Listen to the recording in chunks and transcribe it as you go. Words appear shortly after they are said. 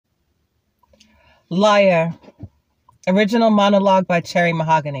Liar. Original monologue by Cherry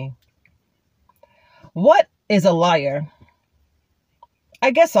Mahogany. What is a liar?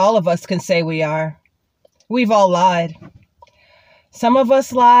 I guess all of us can say we are. We've all lied. Some of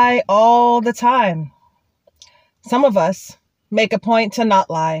us lie all the time. Some of us make a point to not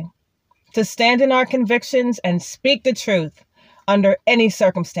lie, to stand in our convictions and speak the truth under any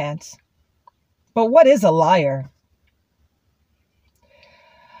circumstance. But what is a liar?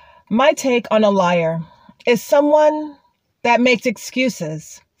 My take on a liar is someone that makes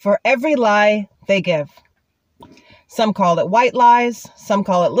excuses for every lie they give. Some call it white lies, some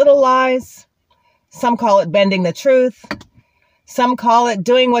call it little lies, some call it bending the truth, some call it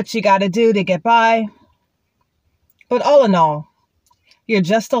doing what you got to do to get by. But all in all, you're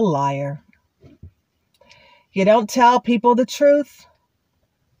just a liar. You don't tell people the truth.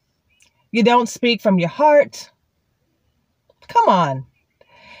 You don't speak from your heart. Come on.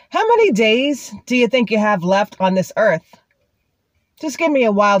 How many days do you think you have left on this earth? Just give me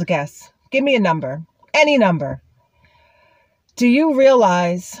a wild guess. Give me a number. Any number. Do you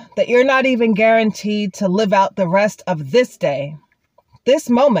realize that you're not even guaranteed to live out the rest of this day? This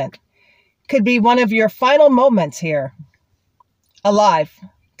moment could be one of your final moments here. Alive,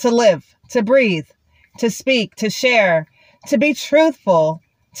 to live, to breathe, to speak, to share, to be truthful,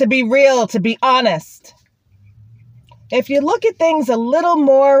 to be real, to be honest. If you look at things a little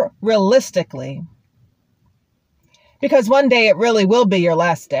more realistically, because one day it really will be your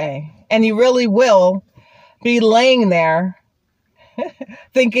last day, and you really will be laying there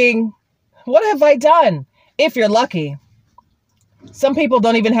thinking, what have I done? If you're lucky. Some people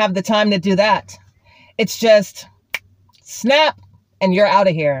don't even have the time to do that. It's just snap and you're out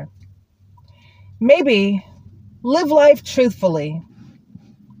of here. Maybe live life truthfully,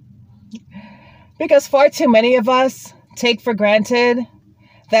 because far too many of us take for granted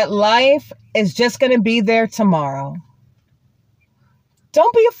that life is just going to be there tomorrow.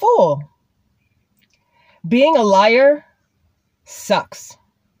 Don't be a fool. Being a liar sucks,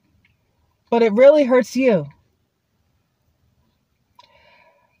 but it really hurts you.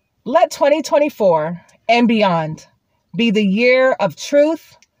 Let 2024 and beyond be the year of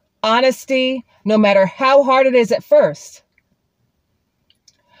truth, honesty, no matter how hard it is at first.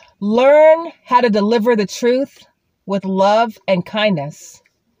 Learn how to deliver the truth with love and kindness.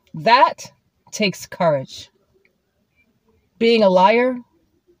 That takes courage. Being a liar,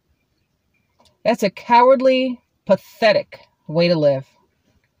 that's a cowardly, pathetic way to live.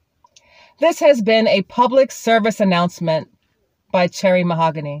 This has been a public service announcement by Cherry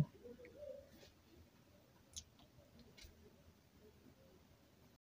Mahogany.